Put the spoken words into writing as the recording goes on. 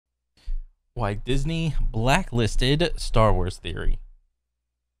why Disney blacklisted Star Wars theory.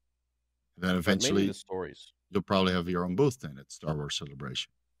 And then But mainly eventually the stories. you'll probably have your own booth then at Star Wars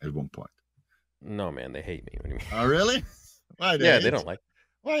Celebration at one point. No, man, they hate me. What do you mean? Oh, really? Why? Yeah, they don't like.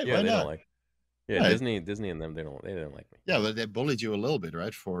 Why? Yeah, Why they not? don't like. Yeah, Right. Disney and them, they don't like me. Yeah, but they bullied you a little bit,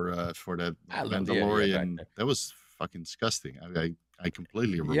 right? For that A little, yeah, Mandalorian. back That was fucking disgusting. I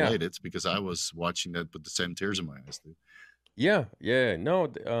completely Yeah. relate it because I was watching that with the same tears in my eyes, dude. Yeah, no,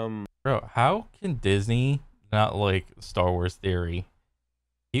 Bro, how can Disney not like Star Wars theory?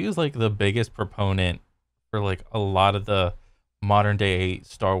 He was like the biggest proponent for like a lot of the modern day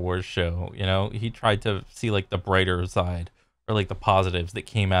Star Wars show. You know, he tried to see like the brighter side or like the positives that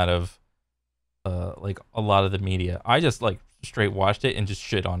came out of like a lot of the media. I just like straight watched it and just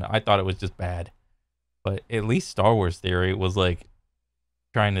shit on it. I thought it was just bad. But at least Star Wars theory was like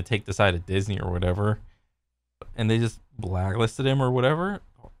trying to take the side of Disney or whatever. And they just blacklisted him or whatever.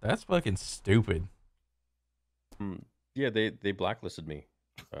 That's fucking stupid. yeah, they blacklisted me.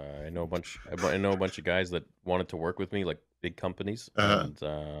 I know a bunch of guys that wanted to work with me, like big companies, and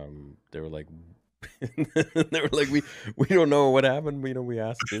they were like, we don't know what happened. We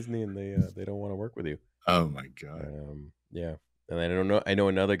asked Disney, and they don't want to work with you. Oh my god. Yeah, and I know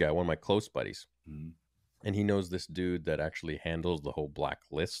another guy, one of my close buddies, Mhm. and he knows this dude that actually handles the whole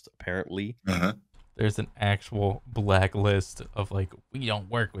blacklist. Apparently, There's an actual blacklist of like, we don't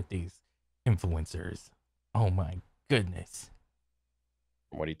work with these influencers. Oh my goodness.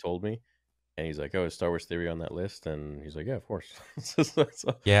 from what he told me. And he's like, "Oh, is Star Wars theory on that list?" And he's like, "Yeah, of course."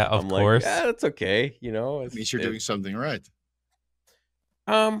 Yeah, of I'm course. like, "Yeah, that's okay." You know, It means you're doing something right.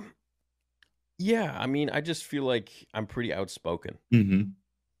 Yeah, I mean, I just feel like I'm pretty outspoken, Mm-hmm.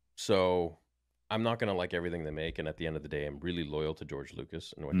 so I'm not gonna like everything they make. And at the end of the day, I'm really loyal to George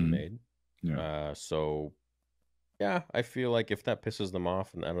Lucas and what he Mhm. made. Yeah. So yeah, I feel like if that pisses them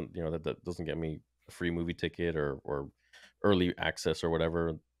off, and I don't, that doesn't get me a free movie ticket or early access or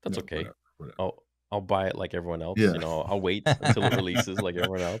whatever, that's No, okay. whatever. I'll buy it like everyone else. Yeah. I'll wait until it releases like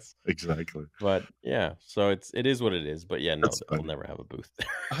everyone else. Exactly. But yeah, so it is what it is. But yeah, no, That's I'll funny. never have a booth.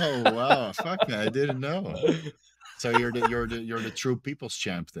 Oh wow! Fuck man, I didn't know. So you're the true people's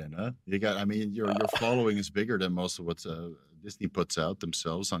champ then, huh? Your following is bigger than most of what Disney puts out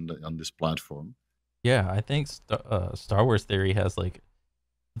themselves on this platform. Yeah, I think Star Wars theory has like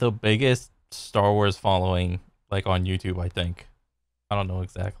the biggest Star Wars following like on YouTube, I think. I don't know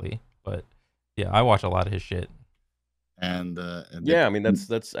exactly, but yeah, I watch a lot of his shit. And yeah, I mean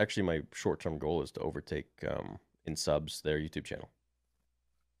that's actually my short-term goal is to overtake in subs their YouTube channel.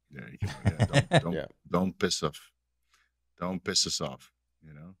 Yeah, don't piss off. Don't piss us off.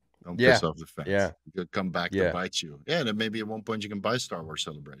 Don't Yeah, piss off the fans. yeah. You'll come back to Yeah. bite you. Yeah, then maybe at one point you can buy Star Wars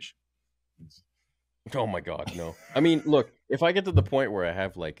Celebration. Oh my God, no. I mean, look, if I get to the point where I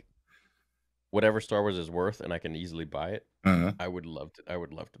have like whatever Star Wars is worth and I can easily buy it, I would love to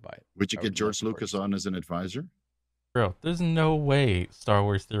buy it. Would you I get would love George to Lucas purchase it. on as an advisor? Bro, there's no way Star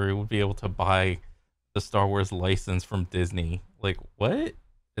Wars theory would be able to buy the Star Wars license from Disney. Like, what?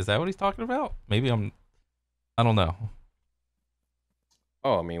 Is that what he's talking about? Maybe I don't know.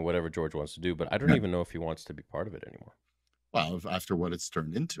 Oh, I mean, whatever George wants to do, but I don't even know if he wants to be part of it anymore. Well, after what it's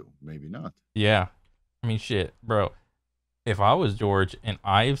turned into, maybe not. Yeah. I mean, shit, bro. If I was George and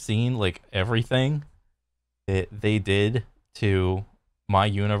I've seen like everything that they did to my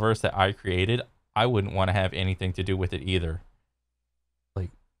universe that I created, I wouldn't want to have anything to do with it either. Like,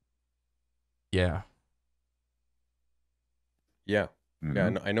 yeah. Yeah. Mhm.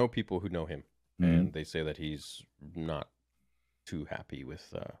 Yeah, I know people who know him, Mhm. and they say that he's not too happy with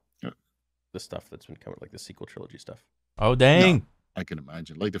the stuff that's been coming, like the sequel trilogy stuff. Oh, dang. No, I can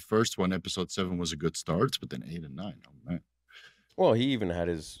imagine. Like the first one, episode 7 was a good start, but then 8 and 9, oh man. Well, he even had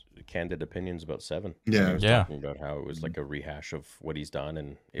his candid opinions about 7. Yeah. He was Yeah. talking about how it was like a rehash of what he's done,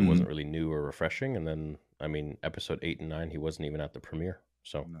 and it Mhm. wasn't really new or refreshing. And then, I mean, episode 8 and 9, he wasn't even at the premiere.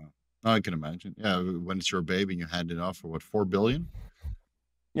 So No, I can imagine. Yeah, when it's your baby and you hand it off for what, 4 billion?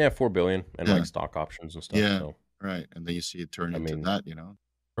 yeah, 4 billion and Yeah. like stock options and stuff. Yeah. So Right, and then you see it turn I into mean- that,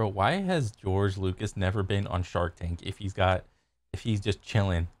 Bro, why has George Lucas never been on Shark Tank if he's just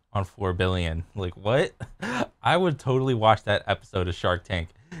chilling on 4 billion? Like, what? I would totally watch that episode of Shark Tank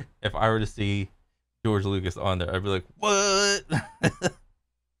if I were to see George Lucas on there. I'd be like, what?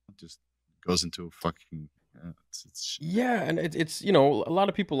 It just goes into a fucking it's yeah, and it's a lot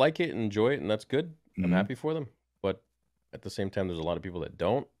of people like it and enjoy it, and that's good. I'm Mhm. happy for them. But at the same time, there's a lot of people that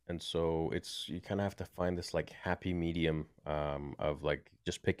don't, and so you kind of have to find this like happy medium of like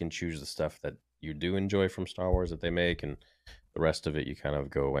just pick and choose the stuff that you do enjoy from Star Wars that they make, and the rest of it you kind of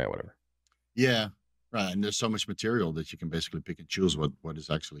go, yeah, whatever. Yeah, right. And there's so much material that you can basically pick and choose what is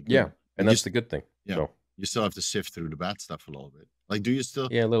actually good. Yeah. And that's the good thing. Yeah, So you still have to sift through the bad stuff a little bit. Like, do you still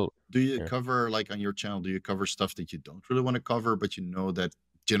yeah, a little. do you Yeah. cover, like, on your channel, do you cover stuff that you don't really want to cover, but you know that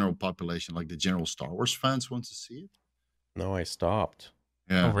general population, like the general Star Wars fans, want to see it? No, I stopped.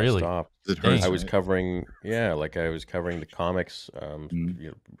 Oh, Yeah, I really? stopped. it Dang. hurts, I was right? covering, yeah, like I was covering the comics,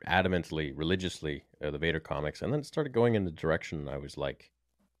 Mm, adamantly, religiously, the Vader comics, and then it started going in the direction I was like,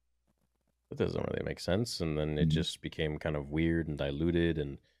 that doesn't really make sense. And then it mm, just became kind of weird and diluted,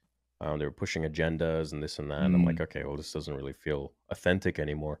 and they were pushing agendas and this and that. And I'm like, mm, okay, well, this doesn't really feel authentic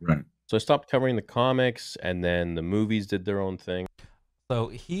anymore. right. So I stopped covering the comics, and then the movies did their own thing. So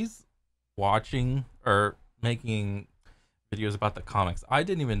he's watching or making videos about the comics. I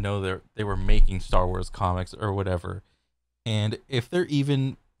didn't even know they were making Star Wars comics or whatever. And if they're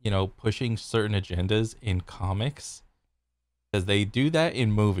even, pushing certain agendas in comics, because they do that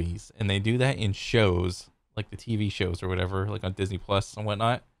in movies and they do that in shows, like the TV shows or whatever, like on Disney Plus and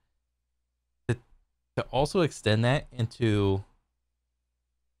whatnot, to, to also extend that into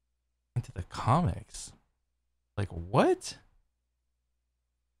the comics. Like what?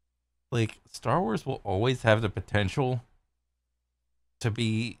 Like Star Wars will always have the potential to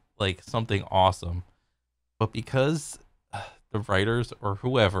be like something awesome, but because the writers or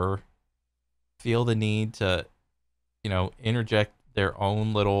whoever feel the need to, interject their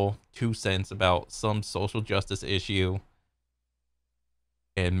own little 2 cents about some social justice issue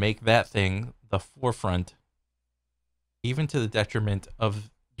and make that thing the forefront, even to the detriment of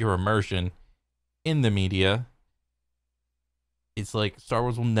your immersion in the media, it's like Star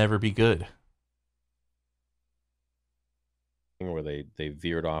Wars will never be good. Where they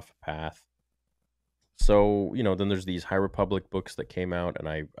veered off a path. So, then there's these High Republic books that came out, and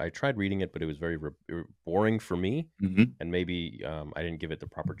I tried reading it, but it was very boring for me, Hmm. and maybe I didn't give it the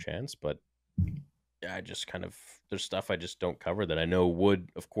proper chance. But yeah, I just kind of, there's stuff I just don't cover that I know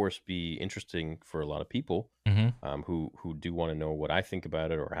would, of course, be interesting for a lot of people, Mm-hmm. who do want to know what I think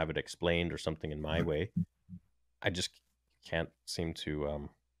about it or have it explained or something in my way. I just can't seem to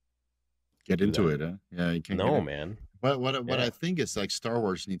Get do into that. it, huh? Yeah, you can't get No, it. man. What Yeah. I think is, like, Star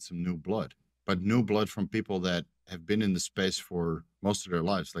Wars needs some new blood, but new blood from people that have been in the space for most of their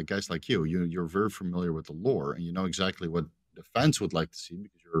lives, like guys like you. You're very familiar with the lore, and you know exactly what the fans would like to see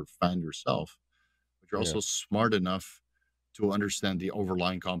because you're a fan yourself. But you're Yeah. also smart enough to understand the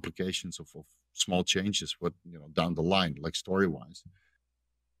overlying complications of small changes, what down the line, like story wise.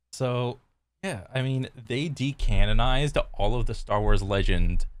 So, yeah, I mean, they decanonized all of the Star Wars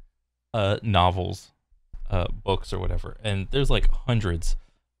Legend novels, books or whatever, and there's like hundreds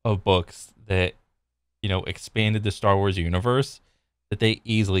of books that expanded the Star Wars universe that they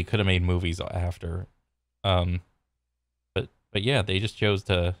easily could have made movies after. Um, but yeah, they just chose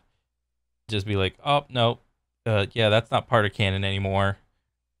to just be like, oh no, yeah, that's not part of canon anymore.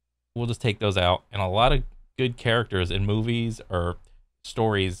 We'll just take those out, and a lot of good characters in movies or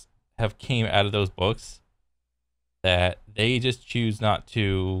stories have came out of those books that they just choose not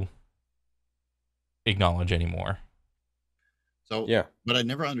to acknowledge anymore. So, Yeah. but I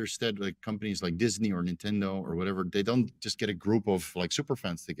never understood, like, companies like Disney or Nintendo or whatever. They don't just get a group of like super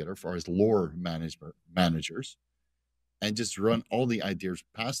fans together for as lore managers and just run all the ideas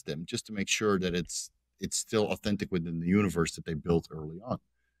past them just to make sure that it's still authentic within the universe that they built early on.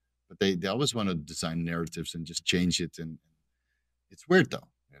 But they always want to design narratives and just change it, and it's weird though,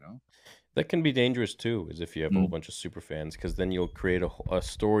 you know. That can be dangerous too, is if you have a whole Mm, bunch of super fans, because then you'll create a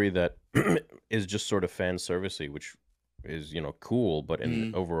story that is just sort of fan servicey, which is cool, but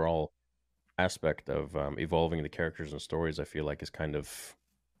in mm. overall aspect of evolving the characters and stories, I feel like is kind of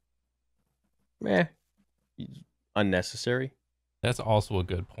meh, unnecessary. That's also a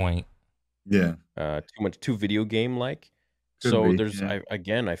good point. Yeah, Too video game like. could So be. there's Yeah.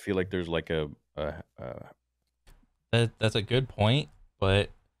 I feel like there's like a That's a good point, but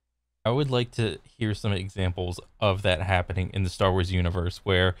I would like to hear some examples of that happening in the Star Wars universe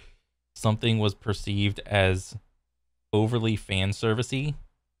where something was perceived as overly fan servicey,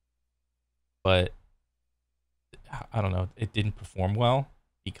 but I don't know, it didn't perform well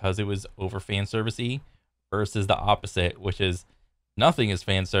because it was over fan servicey versus the opposite, which is nothing is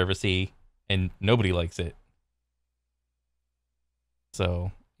fan servicey and nobody likes it.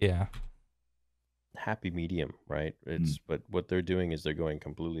 So, yeah. happy medium, right? Mm, But what they're doing is they're going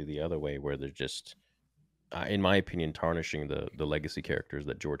completely the other way, where they're just, in my opinion, tarnishing the legacy characters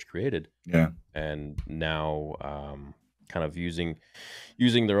that George created, yeah. and now kind of using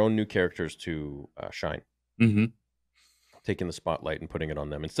their own new characters to shine, Hmm. taking the spotlight and putting it on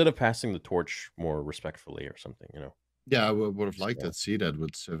them instead of passing the torch more respectfully or something. Yeah, would have liked So, to see that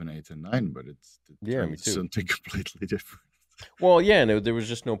with 7, 8, and 9, but it's yeah, turned me to too. something completely different. Well, yeah, no, there was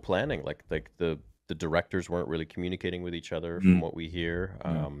just no planning. Like the directors weren't really communicating with each other, from Mhm. what we hear.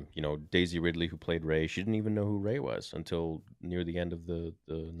 Yeah. You know, Daisy Ridley, who played Ray, she didn't even know who Ray was until near the end of the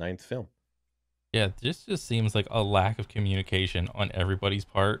ninth film. Yeah, this just seems like a lack of communication on everybody's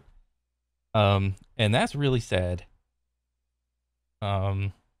part. And that's really sad.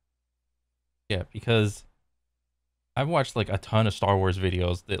 Um, yeah, because I've watched like a ton of Star Wars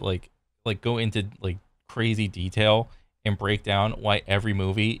videos that like go into like crazy detail and break down why every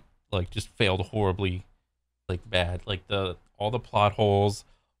movie like just failed horribly like bad. Like the all the plot holes,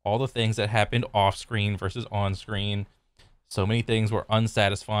 all the things that happened off screen versus on screen. So many things were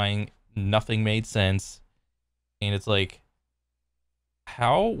unsatisfying, nothing made sense. And it's like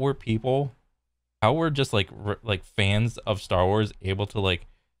how were people how were just like fans of Star Wars able to like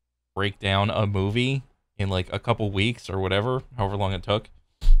break down a movie in like a couple weeks or whatever, however long it took,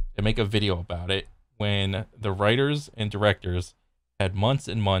 and make a video about it when the writers and directors had months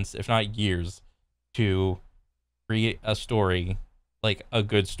and months, if not years, to create a story, like a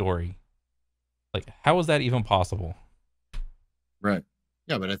good story. Like, how is that even possible? Right.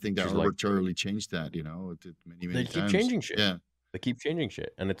 Yeah, but I think they She's like, arbitrarily changed that, you know, it did many, they many keep times. changing shit. Yeah. They keep changing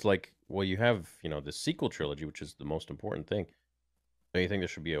shit, and it's like, well, you have, you know, the sequel trilogy, which is the most important thing. Don't you think there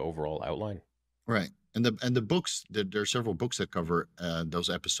should be an overall outline? Right. And the books, there are several books that cover those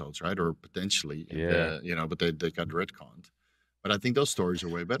episodes, right? Or potentially in Yeah. the, you know, but they got retconned. But I think those stories are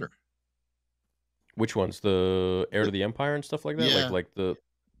way better. Which ones? The Heir The- to the Empire and stuff like that? yeah. Like the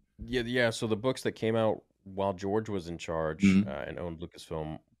yeah. So the books that came out while George was in charge Mhm. and owned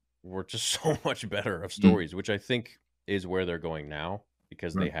Lucasfilm were just so much better of Mhm. stories, which I think is where they're going now,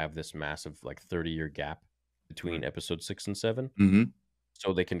 because they Right. have this massive like 30-year gap between Right. episode 6 and 7. Hmm.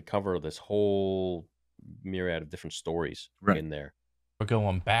 So they can cover this whole myriad of different stories Right. in there. We're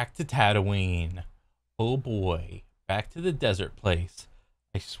going back to Tatooine. Oh boy, back to the desert place.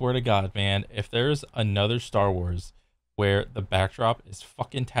 I swear to God, man, if there's another Star Wars where the backdrop is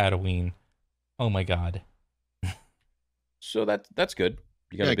fucking Tatooine, oh my God. So that's good.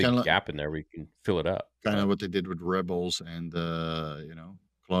 You got Yeah, a kind big of gap in there where you can fill it up. But what they did with Rebels and you know,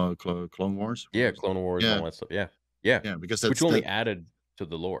 Clone Wars. What yeah, was it? Clone Wars and Yeah. all that stuff. Yeah. Yeah. Yeah, because Which that's only that added to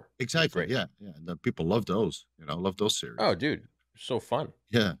the lore. It was exactly. great. Yeah. Yeah. The people love those, you know, love those Oh, series. dude, so fun.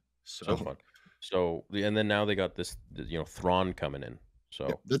 Yeah. So So fun. So, and then now they got this, you know, Thrawn coming in. yeah,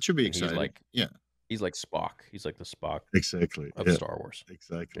 So, that should be and exciting. Yeah. he's like Spock. He's like the Spock Exactly. of Yeah. Star Wars.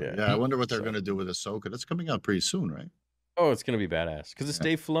 Exactly. Yeah. Yeah. I wonder what they're So, gonna do with Ahsoka. That's coming out pretty soon, right? oh, it's gonna be badass because it's Yeah.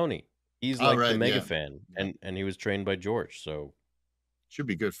 Dave Filoni. He's All like the right. mega Yeah. fan, Yeah. and he was trained by George. So, Should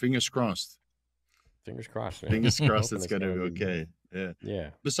be good. Fingers crossed. fingers crossed, man. Fingers I'm crossed hoping it's it's gonna gonna be be, okay. Yeah. yeah.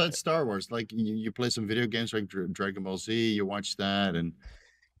 Besides Star Wars, like you play some video games like Dragon Ball Z, you watch that and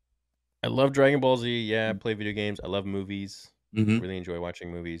I love Dragon Ball Z. Yeah, I play video games. I love movies. mm-hmm. Really enjoy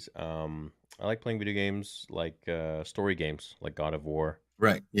watching movies. I like playing video games like story games like God of War.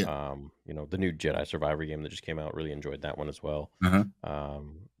 Right. Yeah. You know, the new Jedi Survivor game that just came out. Really enjoyed that one as well. Uh-huh.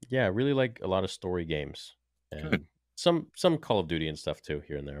 Yeah, I really like a lot of story games Good. and some Call of Duty and stuff too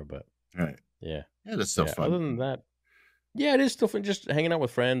here and there. But Right. yeah, Yeah, that's still yeah. fun. Other than that, yeah, it is still fun. Just hanging out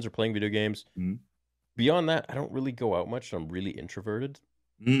with friends or playing video games. Mhm. Beyond that, I don't really go out much. I'm really introverted.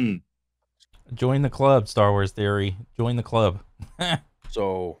 Mm. Join the club, Star Wars Theory. Join the club.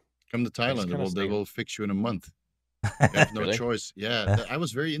 So Come to I just Thailand. kinda They stay. will fix you in a month. You have no Really? choice. Yeah. I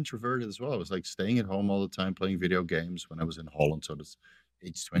was very introverted as well. I was like staying at home all the time playing video games when I was in Holland. So that's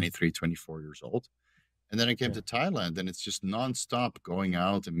age 23, 24 years old. And then I came Yeah. to Thailand and it's just nonstop going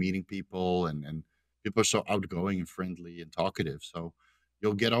out and meeting people and people are so outgoing and friendly and talkative. So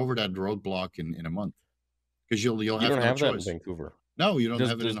you'll get over that roadblock in a month because you'll You have don't no have that in choice. Vancouver. No, you don't Does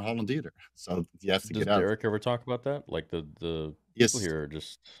have it in does Holland either. So you have to does get out. Derek ever talk about that? Like the people Yes. here are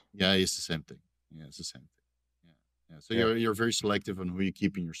just Yeah, it's the same thing. Yeah, it's the same thing. Yeah. Yeah. So yeah. you're very selective on who you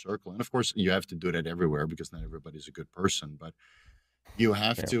keep in your circle. And of course you have to do that everywhere because not everybody's a good person. But you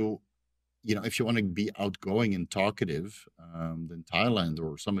have Yeah. to, you know, if you want to be outgoing and talkative, then Thailand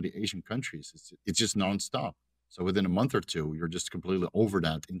or some of the Asian countries, it's just nonstop. So within a month or two, you're just completely over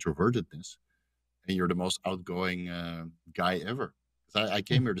that introvertedness, and you're the most outgoing guy ever. 'Cause I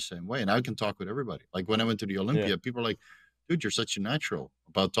came here the same way, and I can talk with everybody. Like when I went to the Yeah. Olympia, people are like, "Dude, you're such a natural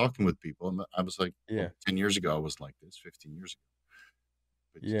about talking with people." And I was like, Yeah. 10 years ago, I was like this. 15 years ago,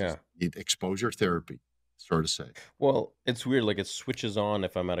 but you Yeah. just need exposure therapy, sort of say. Well, it's weird. Like it switches on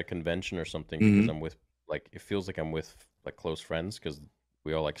if I'm at a convention or something because Mhm. I'm with like it feels like I'm with like close friends because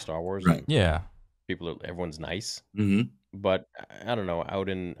we all like Star Wars Right. and Yeah. everyone's nice. Hmm. But I don't know. Out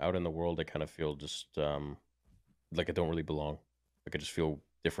in the world, I kind of feel just like I don't really belong. Like I just feel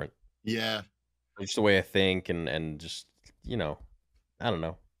different. Yeah. Just the way I think and just you know, I don't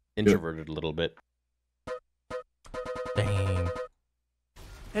know, introverted a little bit. Dang.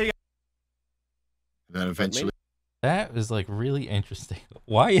 And then eventually, That is like really interesting.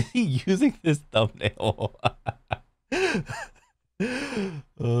 Why is he using this thumbnail?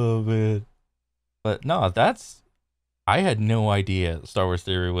 Oh man. But no, that's I had no idea Star Wars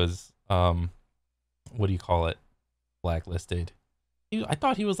Theory was what do you call it? Blacklisted. I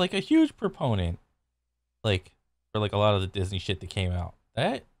thought he was like a huge proponent. Like for like a lot of the Disney shit that came out.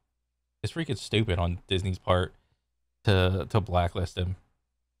 That is freaking stupid on Disney's part to blacklist him.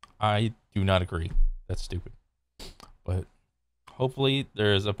 I do not agree. That's stupid. But hopefully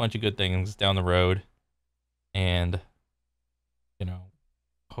there's a bunch of good things down the road, and you know,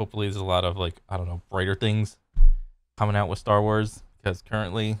 hopefully there's a lot of like, I don't know, brighter things coming out with Star Wars, because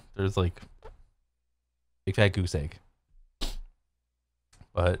currently there's like big fat goose egg.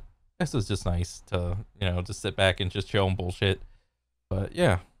 But this is just nice to, you know, just sit back and just chill and bullshit. But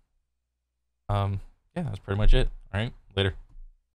yeah. Yeah, that's pretty much it. All right, later.